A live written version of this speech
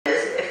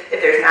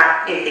if there's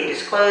not anything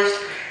disclosed,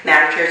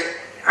 managers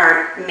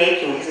aren't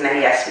making as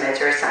many estimates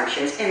or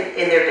assumptions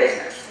in their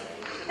business.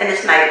 And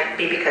this might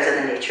be because of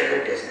the nature of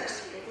their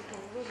business.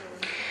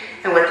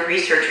 And what the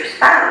researchers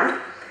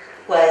found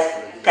was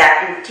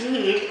that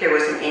indeed there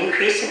was an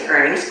increase in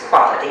earnings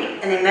quality,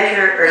 and they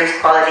measure earnings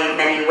quality in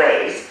many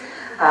ways.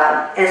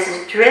 And this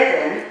is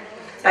driven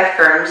by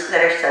firms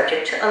that are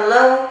subject to a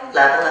low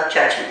level of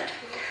judgment.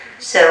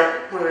 So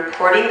when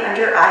reporting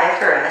under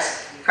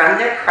IFRS from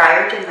their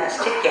prior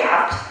domestic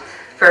GAAP,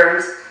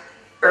 firms'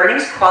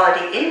 earnings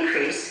quality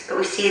increase, but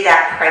we see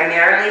that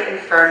primarily in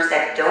firms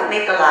that don't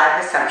make a lot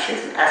of assumptions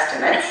and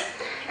estimates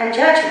and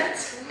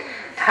judgments.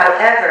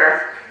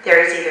 However,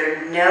 there is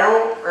either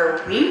no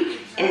or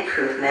weak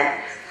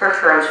improvement for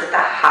firms with a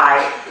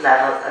high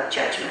level of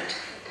judgment.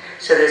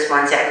 So those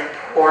ones that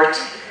report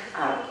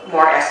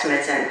more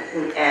estimates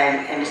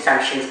and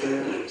assumptions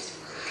being used.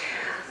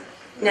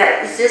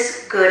 Now, is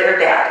this good or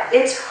bad?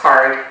 It's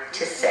hard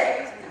to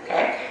say,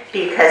 okay?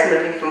 Because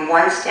moving from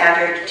one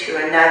standard to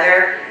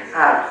another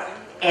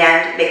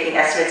and making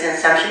estimates and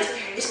assumptions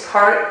is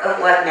part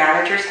of what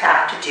managers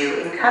have to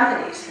do in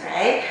companies,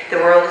 right? The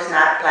world is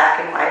not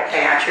black and white.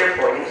 Financial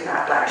reporting is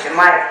not black and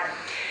white.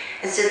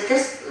 And so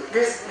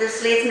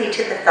this leads me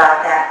to the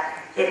thought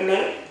that it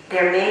may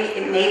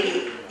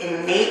be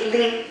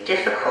innately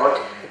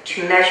difficult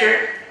to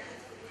measure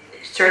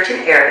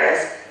certain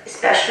areas,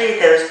 especially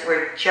those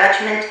where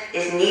judgment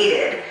is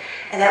needed,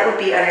 and that would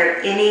be under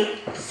any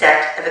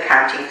set of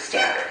accounting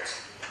standards.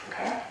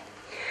 Okay?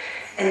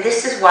 And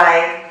this is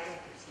why,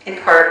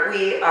 in part,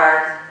 we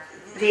are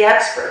the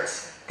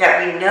experts,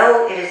 that we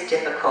know it is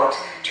difficult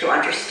to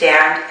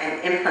understand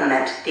and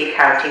implement the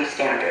accounting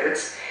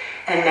standards,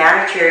 and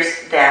managers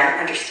then,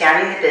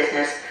 understanding the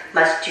business,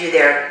 must do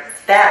their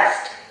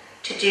best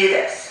to do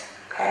this,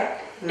 okay?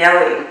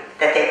 Knowing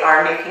that they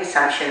are making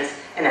assumptions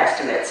and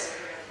estimates,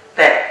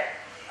 but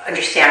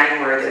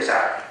understanding where those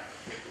are.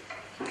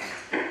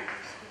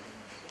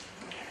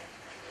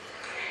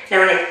 Now,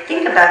 when I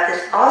think about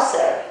this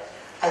also,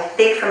 I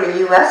think from a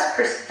U.S.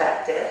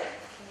 perspective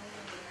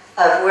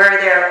of where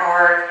there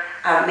are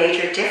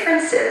major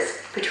differences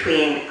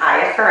between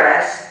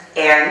IFRS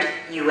and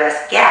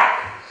U.S. GAAP.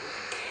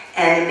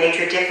 And the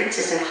major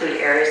differences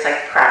include areas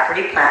like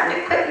property, plant,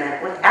 and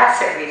equipment with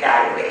asset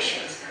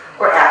revaluations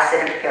or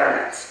asset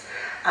impairments,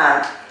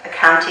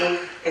 accounting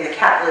in the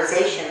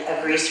capitalization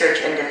of research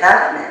and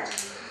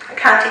development,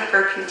 accounting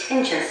for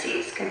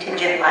contingencies,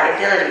 contingent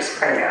liabilities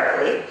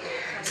primarily,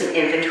 some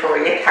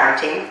inventory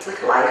accounting with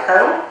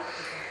LIFO,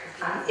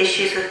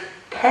 issues with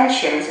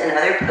pensions and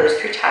other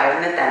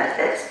post-retirement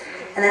benefits,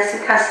 and then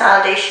some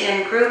consolidation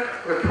and group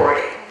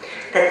reporting,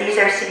 that these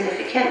are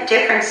significant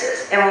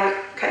differences. And when we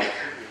kind of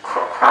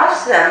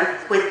cross them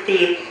with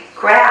the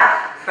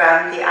graph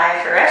from the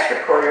IFRS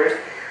reporters,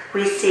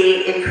 we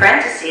see in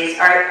parentheses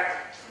are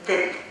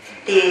the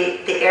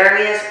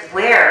areas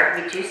where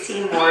we do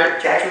see more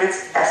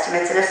judgments,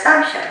 estimates, and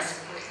assumptions.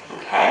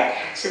 Okay?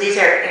 So these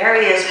are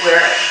areas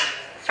where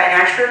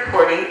financial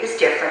reporting is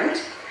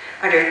different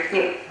under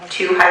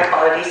two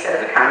high-quality set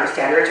of accounting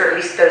standards, or at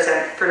least those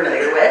I'm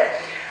familiar with,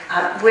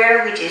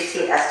 where we do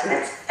see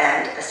estimates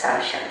and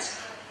assumptions.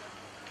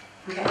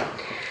 Okay?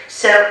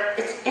 So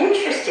it's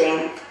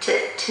interesting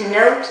to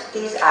note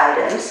these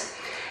items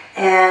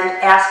and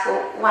ask,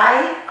 well,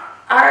 why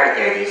are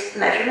there these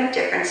measurement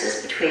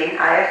differences between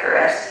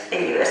IFRS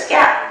and US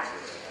GAAP?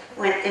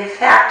 When in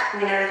fact,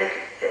 we know that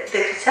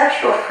the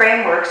conceptual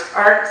frameworks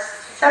are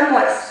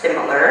somewhat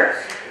similar.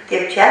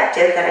 The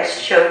objective that I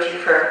showed you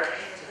for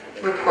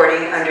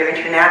reporting under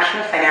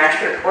international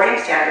financial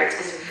reporting standards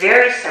is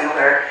very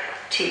similar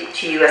to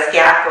US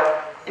GAAP.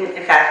 Well,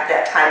 in fact, at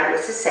that time it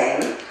was the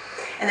same.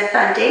 And the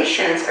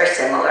foundations are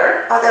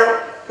similar,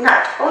 although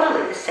not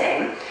totally the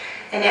same.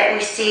 And yet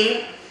we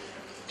see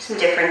some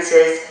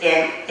differences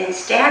in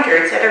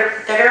standards that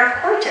are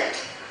important.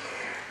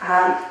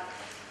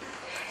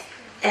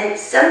 And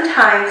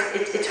sometimes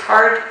it's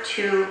hard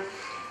to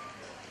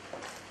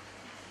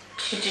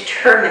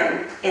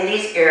determine in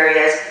these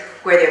areas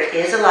where there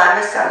is a lot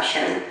of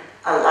assumption,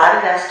 a lot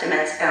of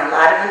estimates, and a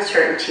lot of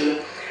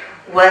uncertainty,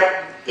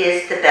 what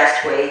is the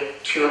best way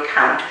to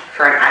account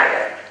for an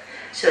item.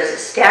 So as a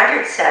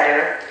standard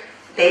setter,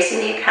 basing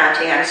the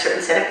accounting on a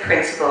certain set of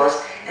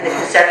principles and the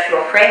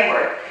conceptual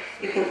framework,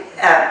 you can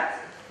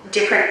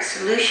different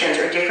solutions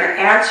or different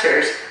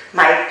answers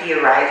might be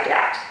arrived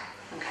at.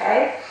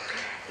 Okay?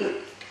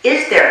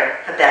 Is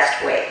there a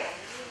best way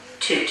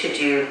to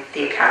do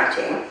the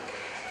accounting?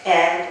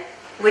 And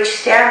which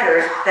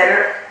standard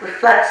better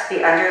reflects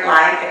the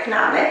underlying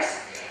economics,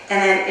 and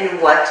then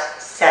in what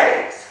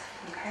settings?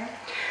 Okay?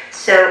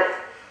 So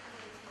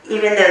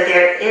even though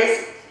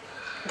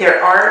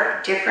there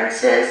are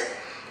differences,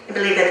 I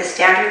believe that the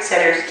standard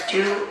setters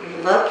do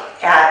look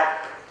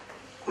at,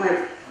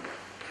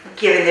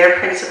 given their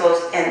principles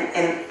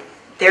and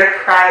their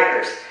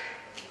priors,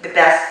 the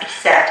best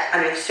set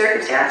under the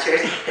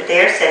circumstances, that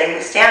they are setting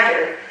the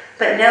standard,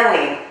 but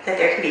knowing that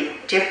there can be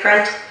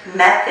different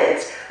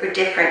methods or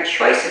different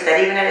choices that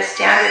even at a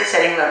standard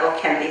setting level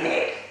can be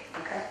made.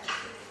 Okay?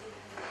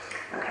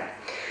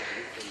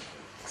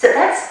 So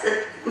that's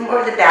more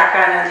of the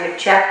background on the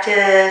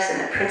objectives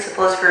and the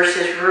principles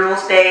versus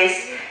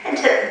rules-based, and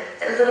to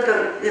a little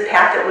bit the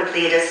path that would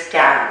lead us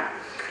down.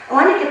 I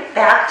want to get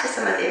back to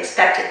some of the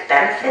expected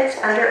benefits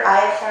under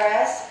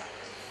IFRS.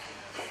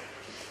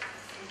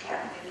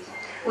 Okay.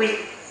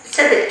 We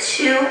said that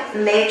two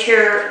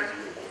major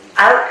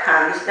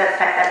outcomes that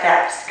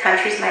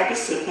countries might be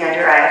seeking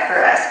under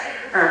IFRS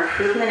are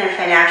improvement in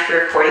financial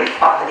reporting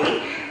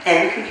quality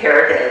and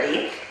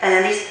comparability, and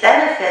then these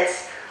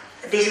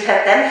would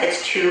have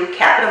benefits to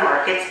capital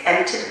markets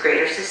and to the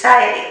greater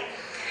society.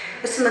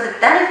 But some of the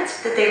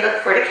benefits that they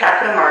look for to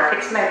capital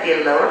markets might be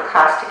a lower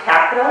cost of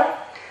capital,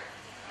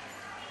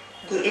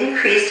 the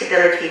increased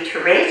ability to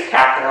raise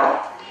capital,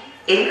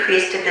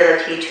 increased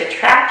ability to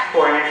attract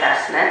foreign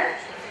investment,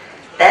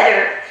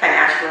 better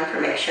financial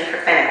information for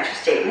financial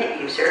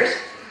statement users,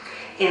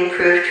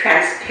 improved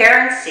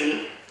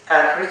transparency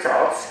of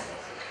results,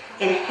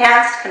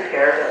 enhanced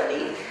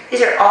comparability.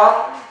 These are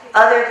all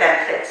other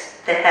benefits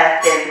that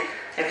have been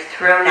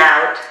thrown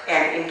out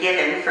and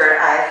given for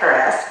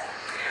IFRS.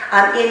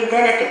 And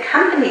then at the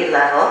company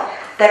level,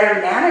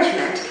 better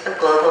management of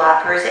global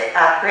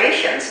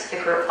operations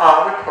if we're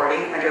all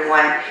reporting under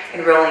one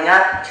and rolling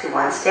up to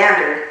one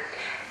standard.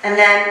 And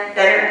then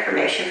better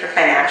information for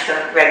financial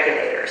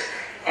regulators,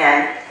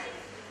 and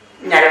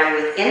not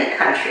only within a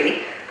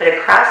country, but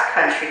across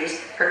countries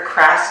for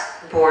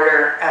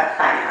cross-border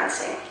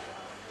financing.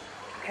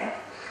 Okay?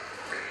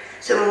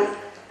 So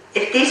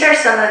if these are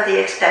some of the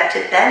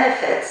expected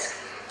benefits,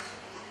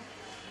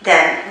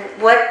 then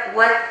what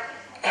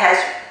has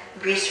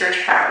research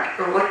found,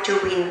 or what do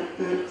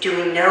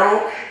we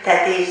know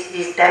that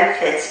these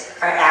benefits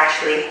are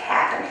actually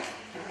happening?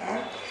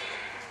 Okay?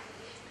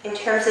 In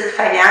terms of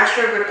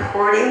financial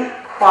reporting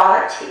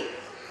quality,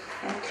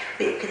 okay,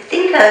 we could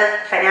think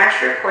of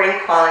financial reporting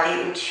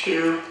quality in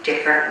two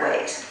different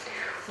ways.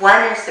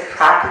 One is the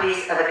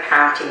properties of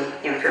accounting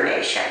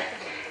information.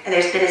 And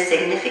there's been a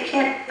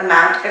significant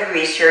amount of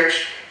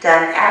research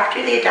done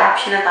after the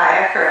adoption of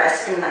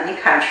IFRS in many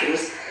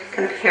countries,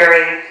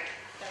 comparing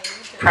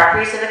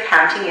properties of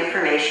accounting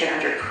information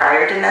under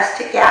prior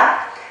domestic GAAP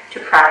to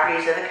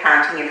properties of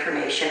accounting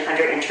information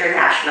under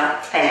international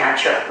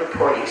financial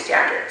reporting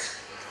standards.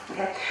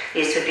 Okay?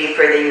 These would be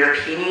for the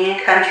European Union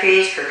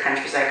countries, for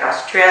countries like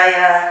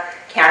Australia,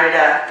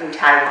 Canada, and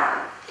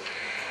Taiwan.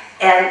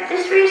 And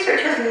this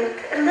research has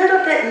been a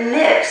little bit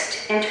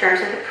mixed in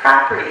terms of the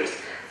properties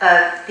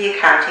of the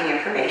accounting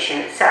information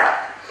itself,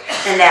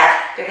 and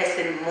that there has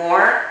been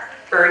more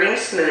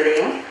earnings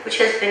smoothing, which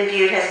has been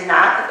viewed as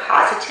not a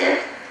positive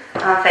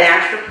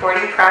financial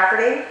reporting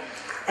property,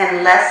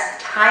 and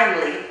less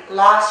timely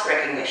loss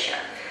recognition.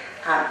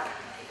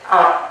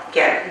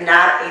 Again,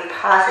 not a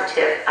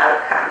positive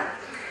outcome.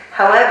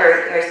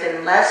 However, there's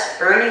been less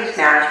earnings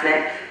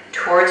management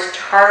towards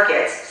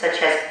targets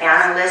such as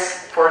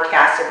analysts'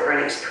 forecasts of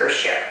earnings per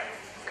share.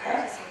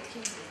 Okay?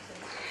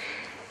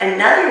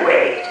 Another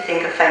way to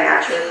think of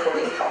financial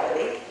reporting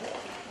quality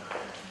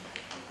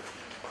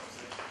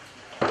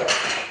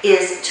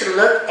is to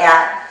look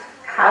at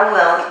how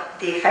well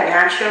the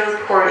financial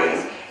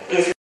reporting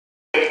is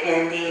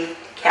in the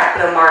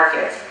capital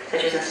markets,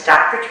 such as in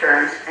stock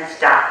returns and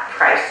stock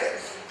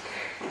prices.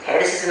 Okay,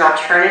 this is an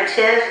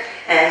alternative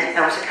and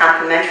almost a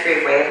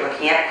complementary way of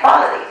looking at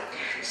quality.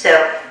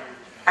 So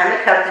I'm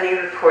a company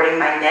reporting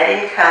my net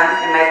income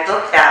and my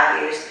book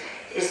values.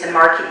 Is the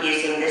market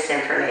using this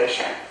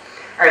information?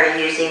 Are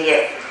they using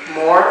it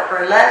more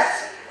or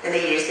less than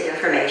they use the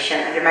information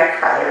under my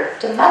prior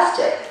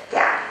domestic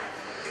GAAP?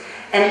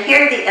 And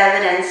here the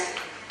evidence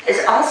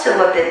is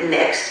also a bit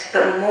mixed,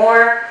 but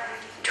more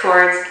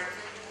towards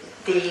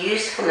the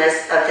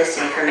usefulness of this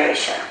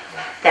information.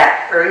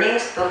 That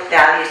earnings, book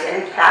values,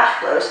 and cash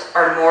flows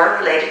are more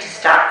related to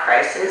stock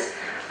prices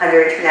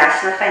under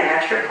international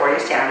financial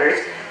reporting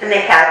standards than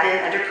they have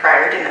been under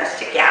prior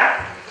domestic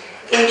GAAP,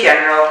 in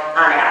general,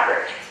 on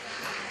average.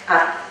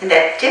 And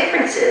that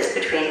differences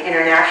between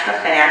international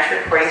financial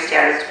reporting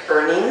standards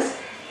earnings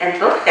and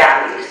book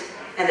values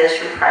and those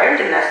from prior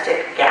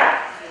domestic GAAP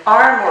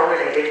are more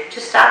related to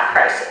stock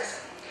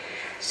prices.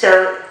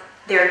 So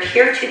there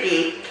appear to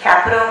be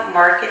capital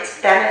markets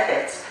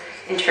benefits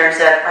in terms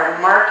of our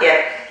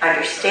market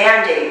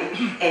understanding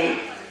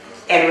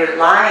and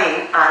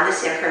relying on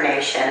this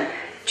information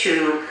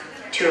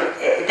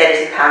that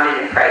is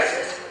impounded in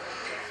prices.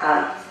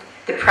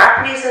 The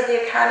properties of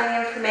the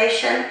accounting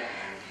information,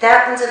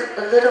 that one's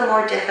a little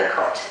more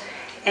difficult.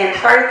 And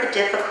part of the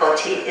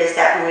difficulty is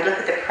that when we look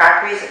at the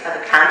properties of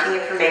accounting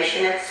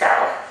information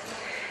itself,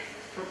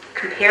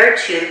 compared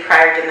to the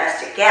prior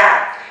domestic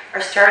GAAP,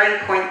 our starting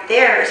point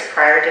there is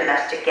prior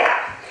domestic GAAP.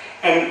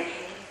 And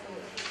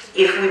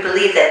if we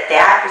believe that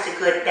that is a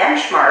good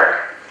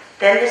benchmark,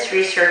 then this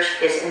research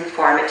is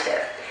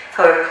informative.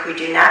 However, if we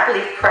do not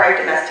believe prior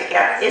domestic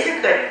GAAP is a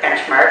good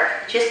benchmark,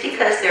 just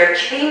because there are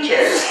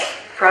changes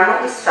from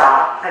what we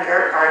saw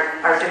under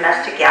our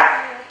domestic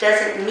GAAP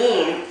doesn't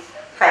mean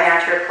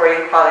financial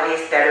reporting quality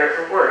is better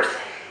or worse.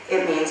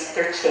 It means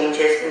there are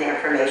changes in the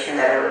information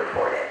that are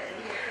reported.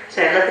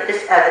 So I look at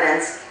this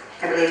evidence,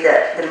 I believe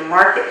that the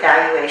market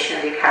valuation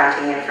of the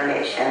accounting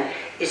information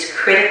is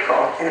critical,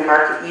 and the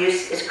market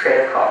use is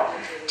critical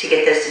to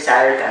get those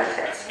desired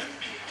benefits.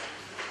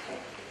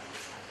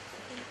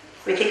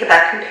 We think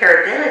about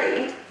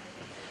comparability.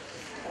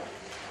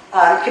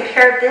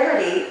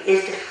 Comparability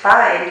is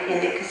defined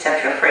in the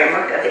conceptual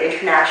framework of the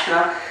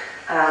International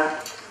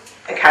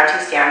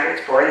Accounting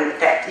Standards Board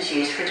that is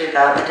used for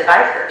development of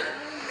IFREC.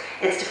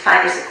 It's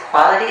defined as the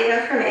quality of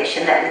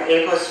information that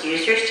enables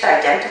users to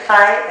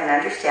identify and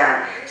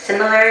understand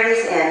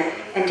similarities in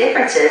and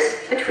differences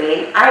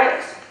between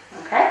items.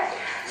 Okay?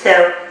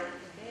 So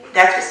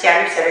that's what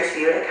standard setters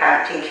view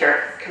accounting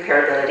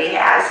comparability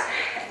as.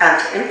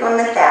 To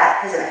implement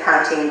that as an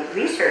accounting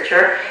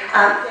researcher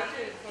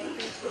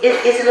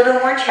is a little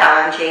more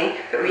challenging,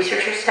 but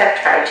researchers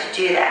have tried to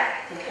do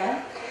that.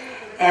 Okay?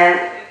 And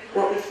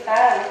what we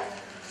found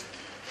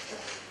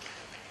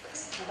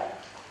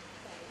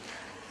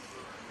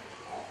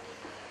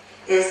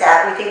is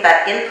that we think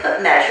about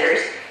input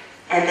measures,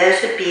 and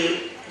those would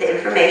be the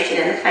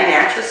information in the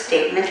financial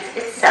statement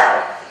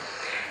itself,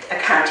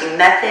 accounting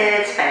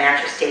methods,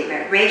 financial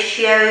statement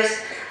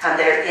ratios that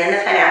are in the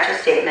financial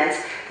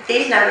statements.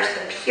 These numbers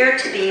appear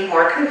to be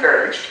more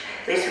converged,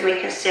 at least when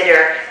we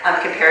consider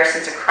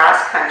comparisons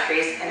across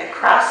countries and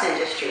across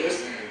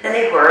industries, than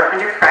they were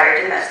under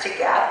prior domestic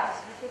GAAP.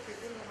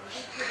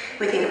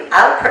 We think of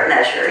output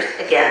measures,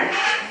 again,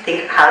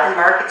 think of how the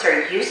markets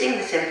are using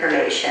this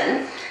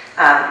information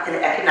and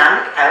the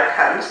economic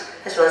outcomes,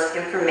 as well as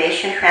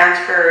information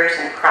transfers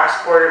and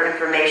cross-border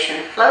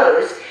information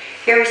flows.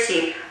 Here we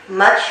see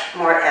much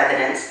more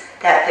evidence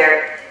that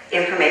their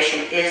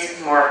information is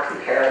more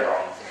comparable.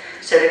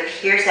 So it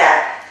appears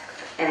that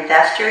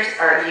investors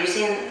are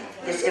using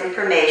this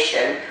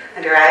information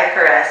under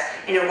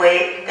IFRS in a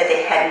way that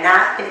they had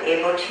not been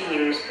able to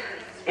use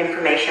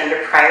information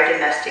under prior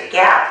domestic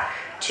GAAP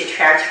to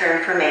transfer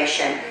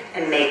information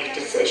and make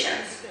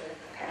decisions.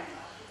 Okay.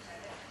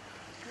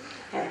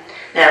 Yeah.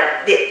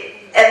 Now, the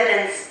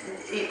evidence,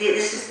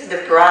 this is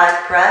the broad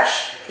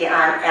brush, the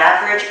on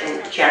average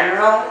and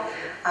general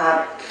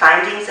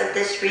findings of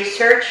this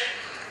research.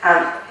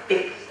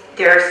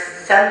 There are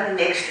some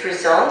mixed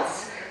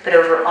results, but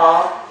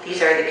overall,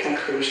 these are the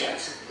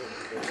conclusions.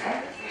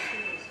 Okay?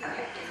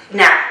 Okay.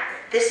 Now,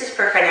 this is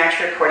for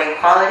financial reporting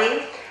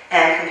quality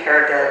and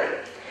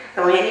comparability.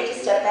 And we need to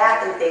step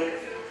back and think,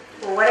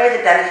 well, what are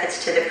the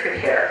benefits to the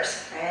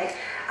preparers, right?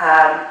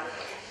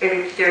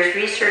 There's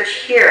research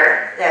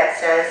here that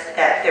says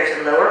that there's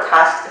a lower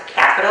cost of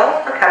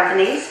capital for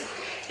companies,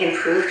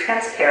 improved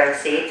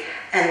transparency,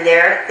 and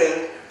there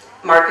they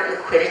market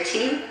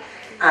liquidity.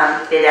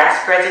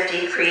 Bid-ask spreads have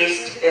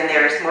decreased, and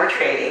there's more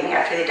trading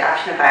after the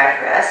adoption of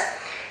IFRS.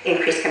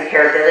 Increased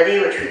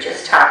comparability, which we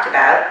just talked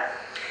about.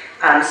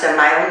 So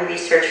my own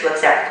research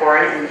looks at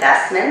foreign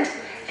investment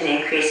and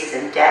increases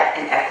in debt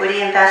and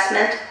equity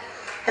investment,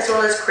 as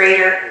well as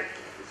greater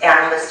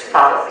analyst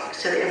following.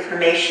 So the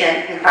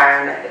information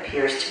environment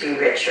appears to be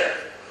richer.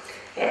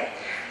 Okay?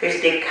 There's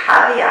a big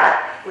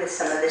caveat with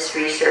some of this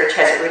research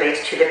as it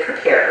relates to the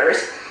preparers,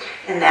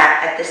 in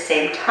that at the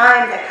same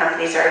time that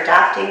companies are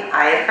adopting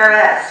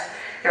IFRS,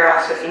 they're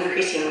also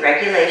increasing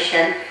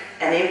regulation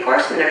and the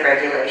enforcement of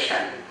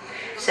regulation.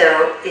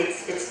 So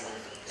it's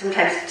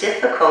sometimes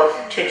difficult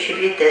to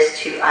attribute this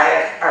to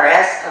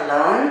IFRS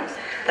alone,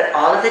 but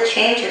all of the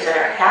changes that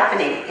are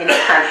happening in a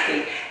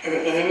country and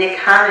in an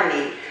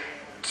economy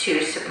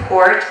to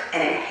support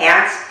and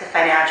enhance the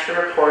financial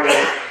reporting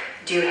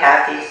appear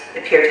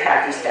to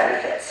have these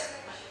benefits.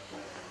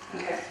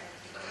 Okay.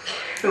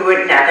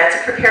 Now that's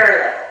a preparer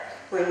level.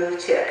 We move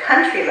to a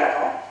country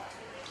level.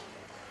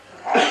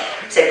 Okay.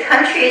 So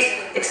countries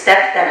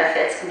expect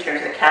benefits in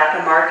terms of the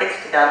capital markets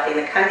developing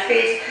the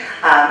countries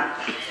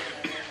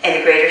and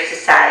the greater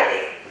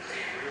society.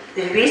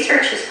 The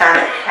research has found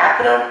that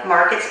capital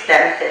markets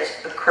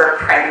benefits occur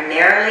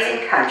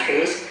primarily in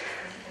countries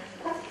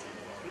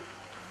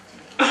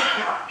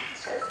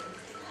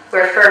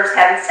where firms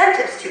have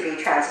incentives to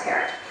be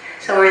transparent.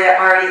 So where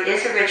there already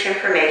is a rich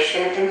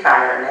information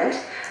environment,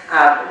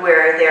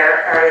 where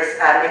there is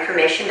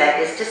information that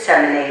is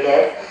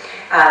disseminated,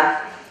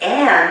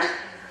 and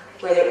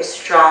where there is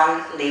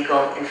strong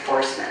legal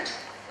enforcement.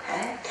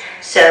 Okay?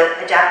 So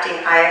adopting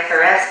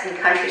IFRS in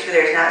countries where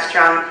there's not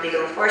strong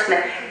legal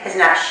enforcement has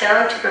not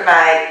shown to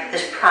provide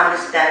those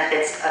promised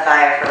benefits of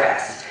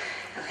IFRS.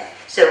 Okay?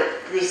 So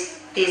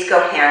these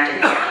go hand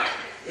in hand.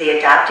 The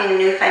adopting a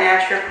new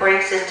financial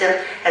reporting system,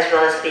 as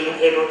well as being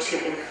able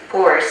to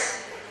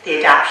enforce the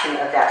adoption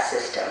of that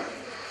system.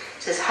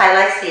 So this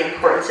highlights the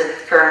importance of the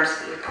firm's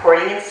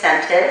reporting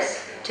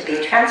incentives to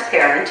be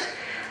transparent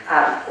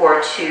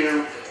or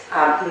to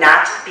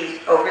not be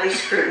overly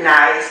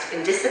scrutinized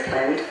and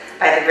disciplined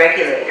by the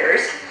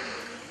regulators,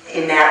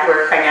 in that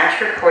where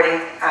financial reporting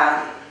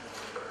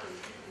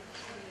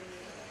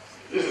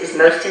is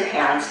most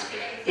enhanced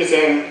is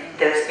in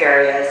those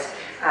areas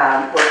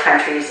where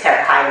countries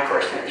have high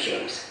enforcement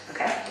regimes.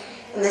 Okay?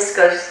 And this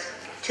goes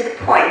to the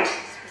point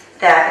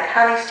that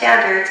accounting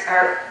standards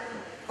are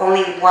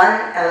only one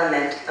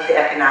element of the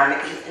economic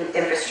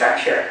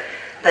infrastructure.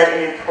 but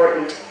an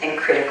important and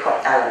critical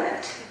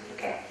element.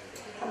 Okay.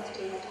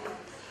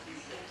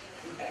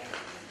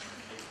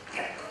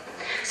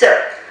 So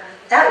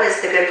that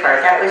was the good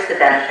part. That was the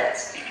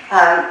benefits.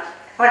 I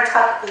want to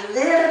talk a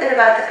little bit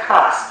about the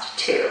cost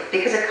too,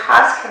 because the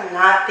cost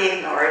cannot be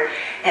ignored,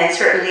 and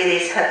certainly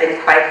these have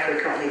been quite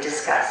frequently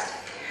discussed.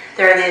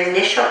 There are the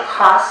initial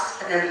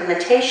costs of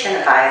implementation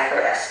of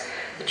IFRS,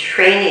 the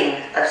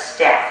training of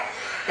staff,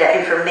 the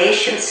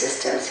information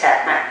systems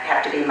might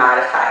have to be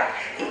modified,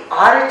 the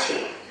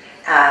auditing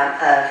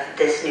of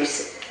this new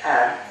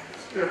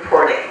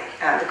reporting,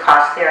 the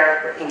costs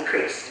there were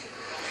increased.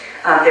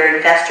 There are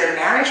investor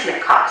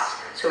management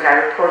costs. So when I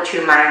report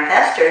to my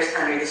investors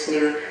under this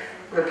new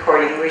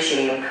reporting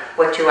regime,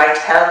 what do I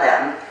tell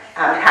them?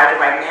 How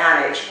do I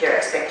manage their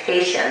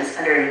expectations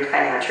under a new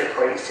financial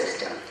reporting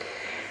system?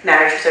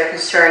 Managers are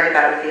concerned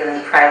about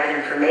revealing private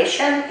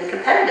information and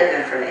competitive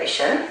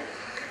information.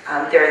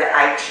 There are the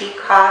IT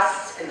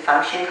costs and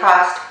function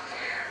cost.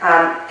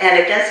 And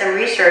I've done some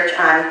research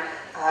on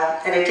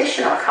an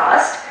additional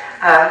cost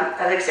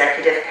of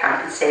executive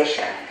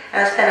compensation.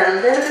 And I'll spend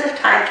a little bit of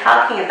time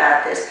talking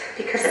about this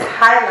because it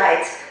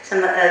highlights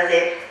some of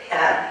the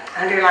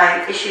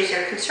underlying issues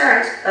or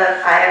concerns of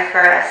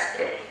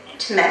IFRS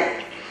to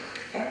many.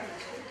 Okay?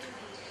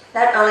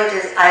 Not only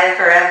does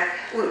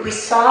IFRS, we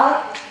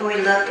saw when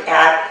we looked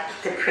at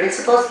the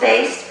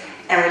principles-based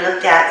and we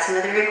looked at some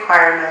of the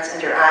requirements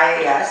under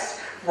IAS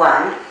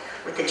 1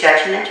 with the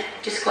judgment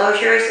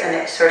disclosures and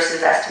the sources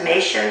of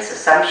estimations,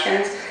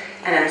 assumptions,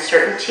 and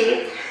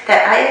uncertainty,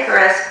 that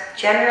IFRS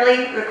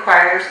generally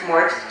requires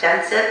more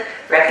extensive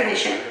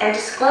recognition and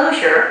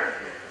disclosure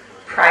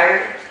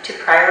prior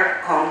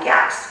home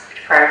gaps,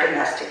 prior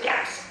domestic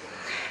gaps.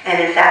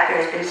 And in fact,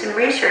 there has been some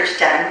research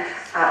done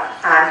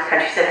on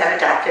countries that have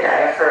adopted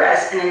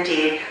IFRS, and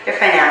indeed, their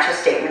financial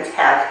statements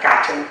have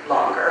gotten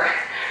longer.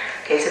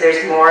 Okay, so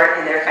there's more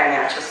in their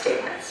financial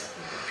statements.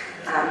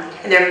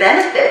 And there are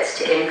benefits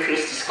to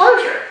increased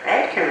disclosure,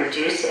 right? It can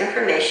reduce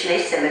information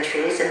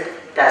asymmetries and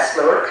thus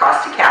lower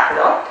cost of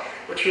capital,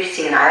 which we've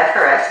seen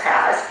IFRS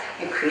has,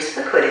 increased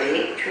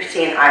liquidity, which we've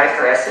seen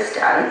IFRS has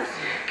done,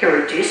 can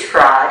reduce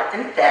fraud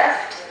and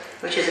theft,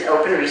 which is an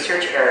open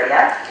research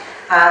area,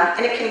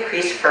 and it can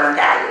increase firm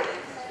value.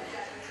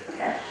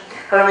 Okay?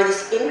 However,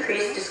 this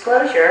increased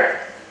disclosure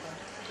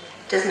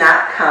does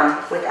not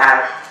come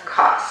without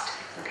cost.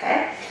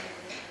 Okay?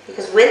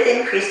 Because with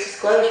increased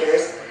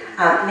disclosures,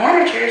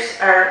 managers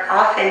are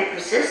often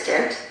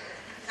resistant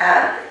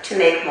to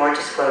make more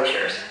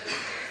disclosures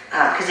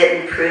because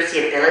it improves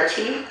the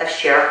ability of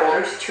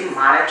shareholders to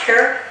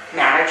monitor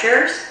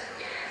managers.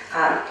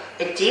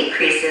 It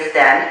decreases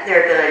then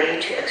their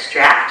ability to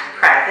extract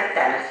private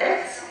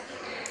benefits.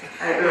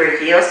 It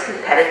reveals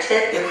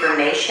competitive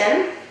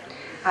information,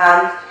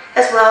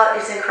 as well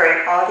as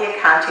incurring all the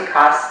accounting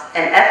costs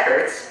and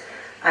efforts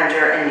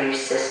under a new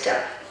system.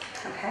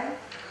 Okay?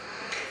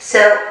 So,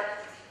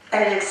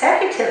 at an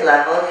executive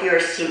level, if you're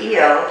a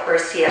CEO or a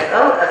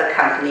CFO of a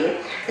company,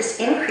 this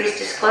increased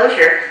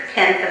disclosure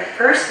can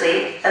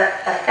adversely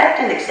affect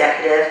an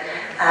executive,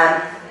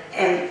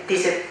 and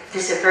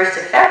this adverse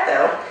effect,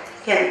 though,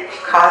 can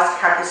cause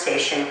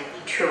compensation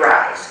to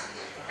rise,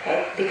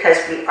 okay? Because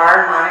we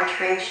are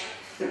monitoring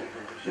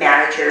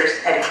managers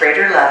at a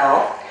greater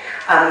level.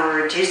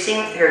 We're reducing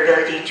their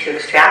ability to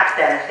extract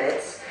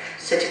benefits,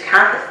 so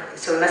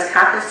we must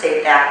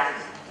compensate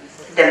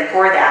them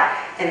for that,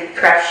 and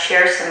perhaps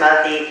share some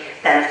of the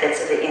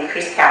benefits of the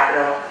increased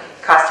capital,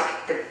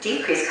 the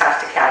decreased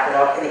cost of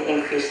capital, and the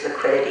increased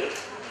liquidity.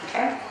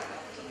 Okay?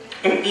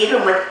 And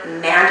even with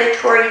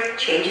mandatory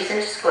changes in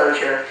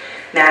disclosure,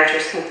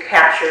 managers can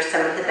capture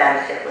some of the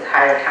benefit with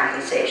higher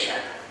compensation.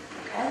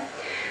 Okay?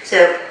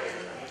 So,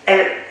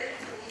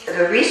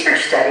 a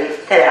research study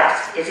that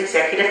asks, is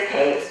executive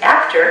pay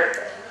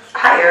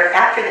higher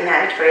after the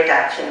mandatory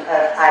adoption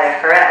of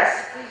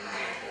IFRS?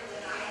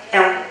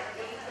 And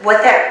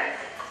what that,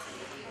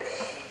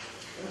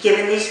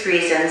 given these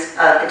reasons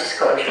of the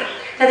disclosure.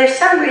 Now, there's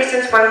some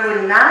reasons why we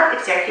would not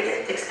expect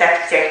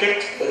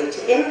executive pay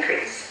to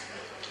increase.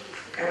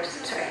 Oops,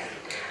 sorry.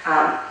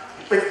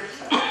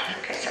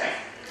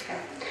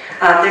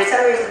 There's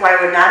some reasons why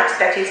we would not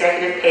expect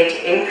executive pay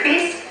to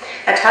increase.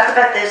 I'll talk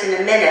about those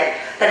in a minute,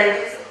 but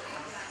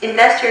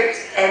investors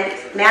and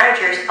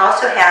managers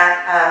also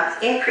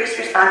have increased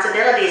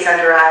responsibilities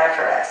under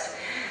IFRS.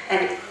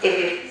 And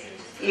if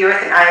you're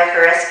with an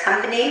IFRS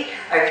company,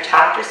 or you've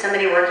talked to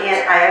somebody working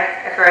at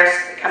an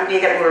IFRS company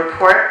that will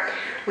report,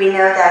 we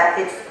know that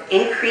it's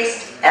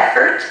increased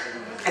effort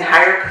and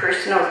higher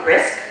personal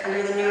risk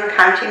under the new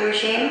accounting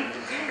regime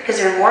because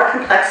there are more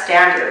complex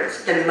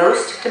standards than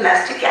most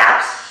domestic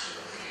gaps.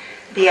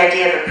 The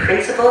idea of a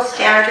principal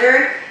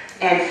standard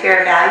and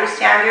fair value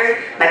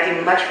standard might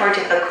be much more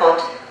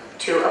difficult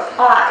to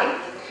apply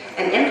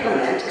and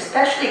implement,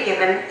 especially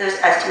given those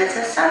estimates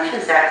and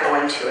assumptions that go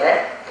into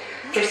it.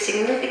 There's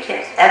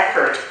significant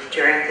effort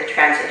during the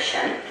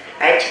transition,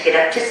 right, to get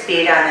up to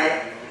speed on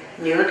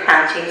the new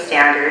accounting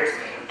standards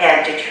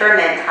and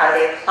determine how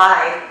they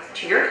apply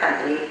to your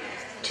company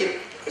to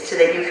so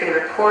that you can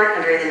report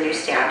under the new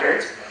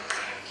standards.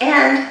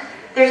 And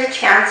there's a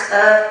chance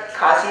of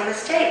causing a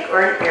mistake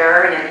or an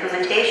error in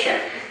implementation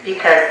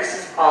because this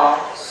is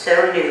all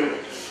so new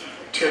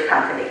to a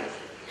company.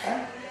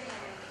 Okay?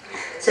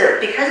 So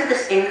because of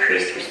this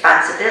increased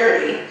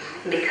responsibility,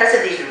 and because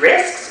of these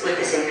risks with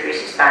this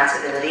increased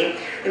responsibility,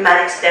 we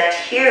might expect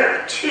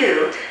here,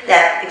 too,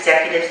 that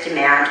executives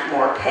demand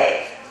more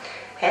pay.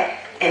 Okay?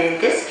 And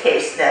in this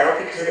case, though,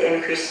 because of the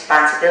increased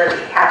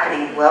responsibility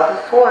happening well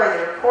before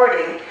the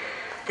reporting,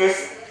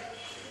 this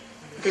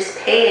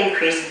pay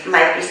increase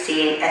might be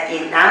seen at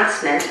the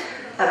announcement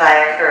of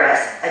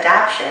IFRS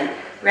adoption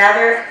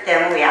rather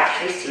than when we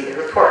actually see the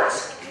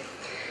reports.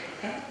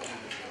 Okay?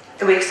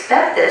 And we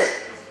expect this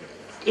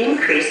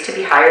increase to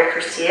be hired for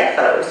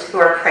CFOs who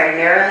are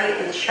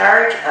primarily in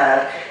charge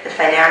of the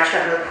financial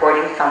and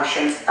reporting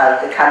functions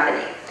of the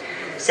company.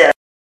 So,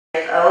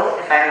 if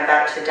I'm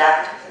about to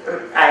adopt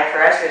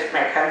IFRS, or if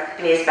my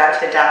company is about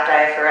to adopt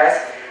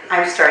IFRS,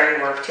 I'm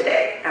starting work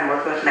today. I'm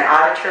working with my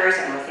auditors,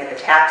 I'm looking at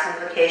the tax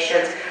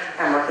implications,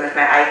 I'm working with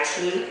my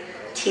IT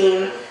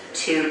team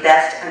to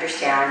best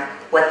understand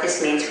what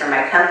this means for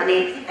my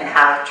company and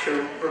how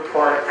to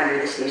report under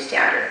this new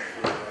standard.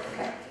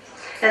 Okay.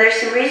 Now there's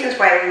some reasons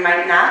why we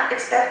might not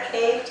expect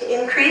pay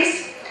to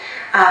increase,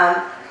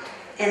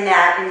 in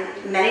that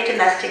in many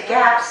domestic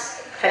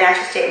gaps,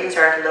 financial statements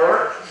are of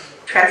lower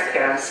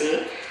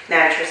transparency.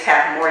 Managers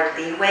have more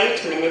leeway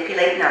to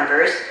manipulate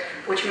numbers,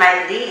 which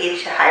might lead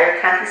to higher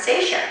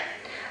compensation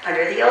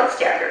under the old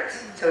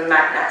standards. So we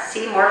might not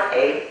see more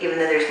pay, even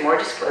though there's more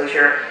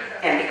disclosure,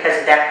 and because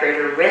of that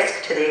greater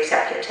risk to the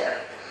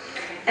executive.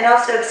 And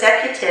also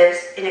executives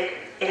in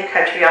a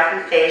country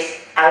often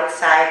face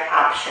outside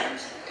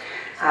options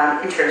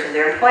in terms of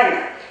their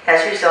employment.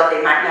 As a result,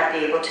 they might not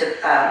be able to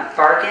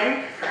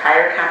bargain for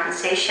higher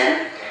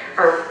compensation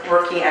or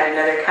working at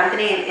another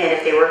company, and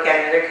if they work at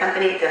another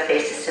company, they'll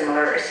face the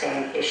similar or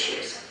same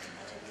issues.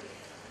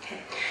 Okay.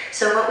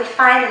 So what we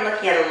find in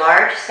looking at a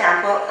large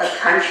sample of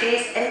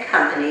countries and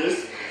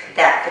companies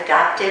that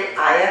adopted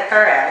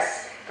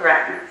IFRS,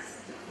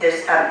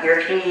 there's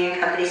European Union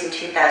companies in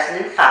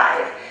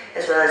 2005,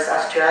 as well as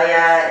Australia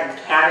and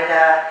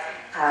Canada,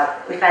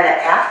 we find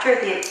that after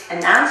the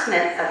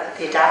announcement of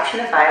the adoption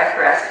of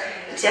IFRS,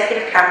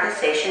 executive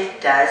compensation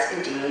does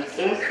indeed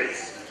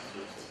increase.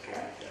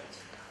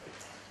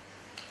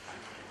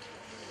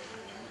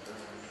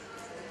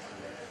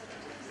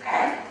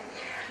 Okay.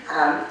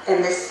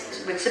 And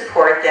this would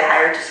support the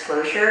higher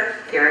disclosure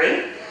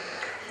theory,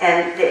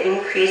 and the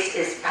increase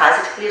is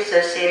positively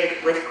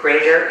associated with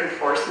greater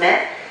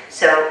enforcement.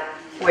 So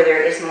where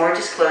there is more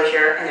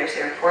disclosure and there's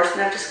an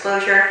enforcement of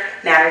disclosure,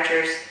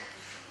 managers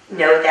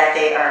know that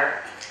they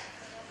are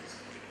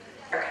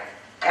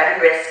at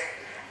a risk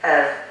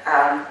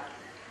of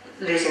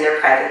losing their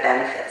private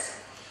benefits.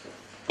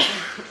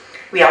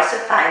 We also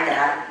find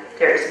that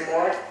there is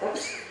more of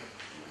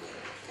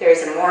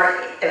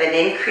an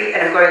increase,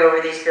 and I'm going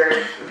over these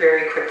very,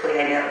 very quickly,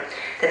 I know,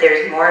 that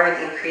there's more of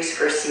an increase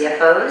for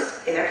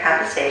CFOs in their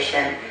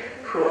compensation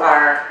who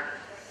are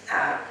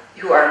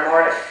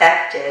more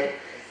affected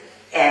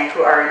and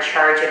who are in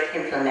charge of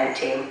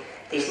implementing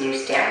these new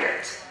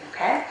standards.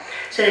 Okay?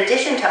 So in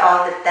addition to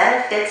all the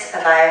benefits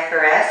of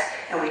IFRS,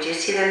 and we do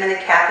see them in the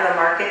capital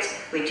markets,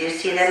 we do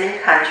see them in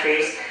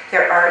countries,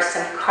 there are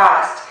some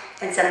costs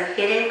and some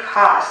hidden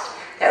costs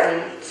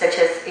such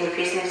as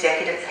increasing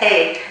executive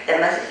pay, that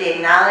must be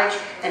acknowledged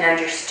and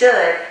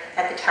understood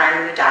at the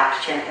time of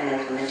adoption and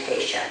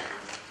implementation.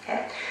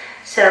 Okay?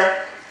 So,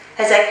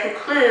 as I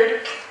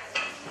conclude,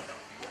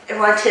 I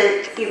want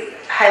to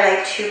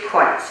highlight 2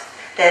 points.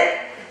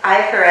 That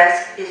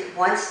IFRS is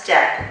one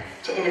step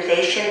to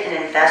innovation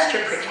and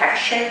investor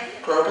protection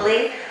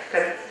globally,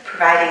 but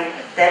providing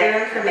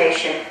better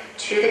information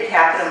to the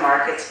capital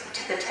markets,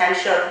 to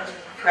potential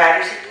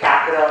providers of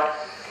capital.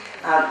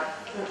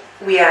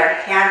 We are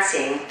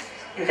enhancing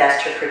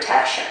investor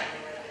protection.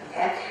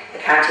 Okay?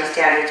 Accounting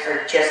standards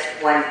are just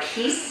one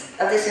piece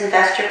of this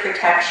investor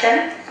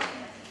protection.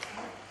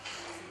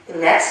 There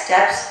are next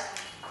steps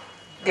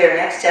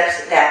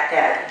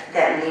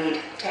that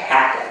need to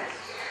happen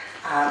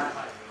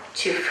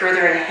to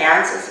further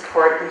enhance and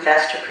support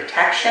investor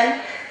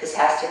protection. This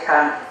has to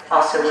come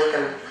also with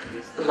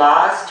the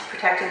laws to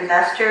protect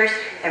investors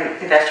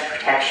and investor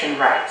protection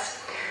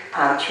rights.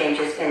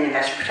 Changes in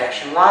investor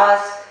protection laws,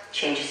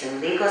 changes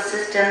in legal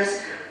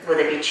systems, will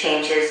there be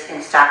changes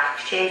in stock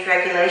exchange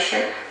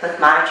regulation, with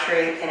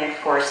monitoring and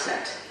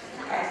enforcement.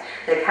 Okay?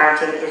 The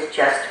accounting is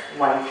just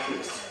one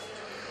piece.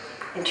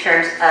 In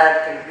terms of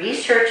the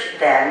research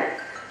then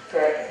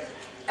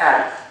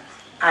on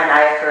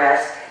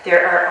IFRS,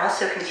 there are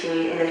also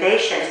continued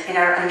innovations in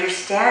our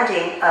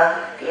understanding of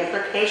the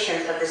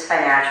implications of this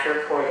financial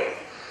reporting.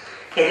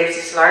 Okay, there's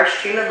this large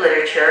stream of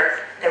literature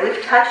that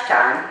we've touched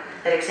on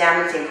that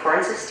examines the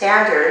importance of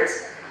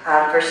standards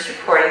versus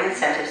reporting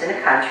incentives in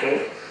a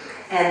country,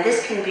 and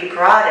this can be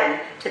broadened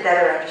to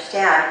better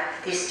understand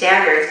these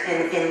standards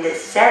in the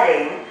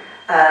setting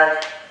of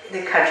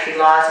the country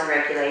laws and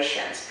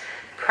regulations,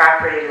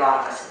 property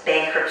laws,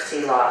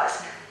 bankruptcy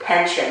laws,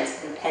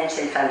 pensions and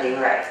pension funding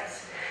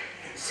rights.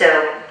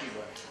 So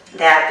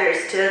that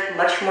there's still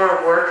much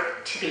more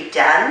work to be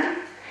done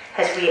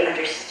as we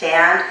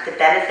understand the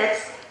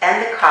benefits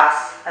and the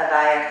costs of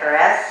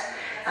IFRS,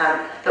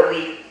 but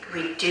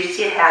we do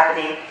see it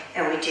happening,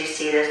 and we do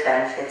see those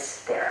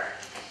benefits there.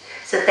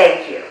 So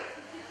thank you.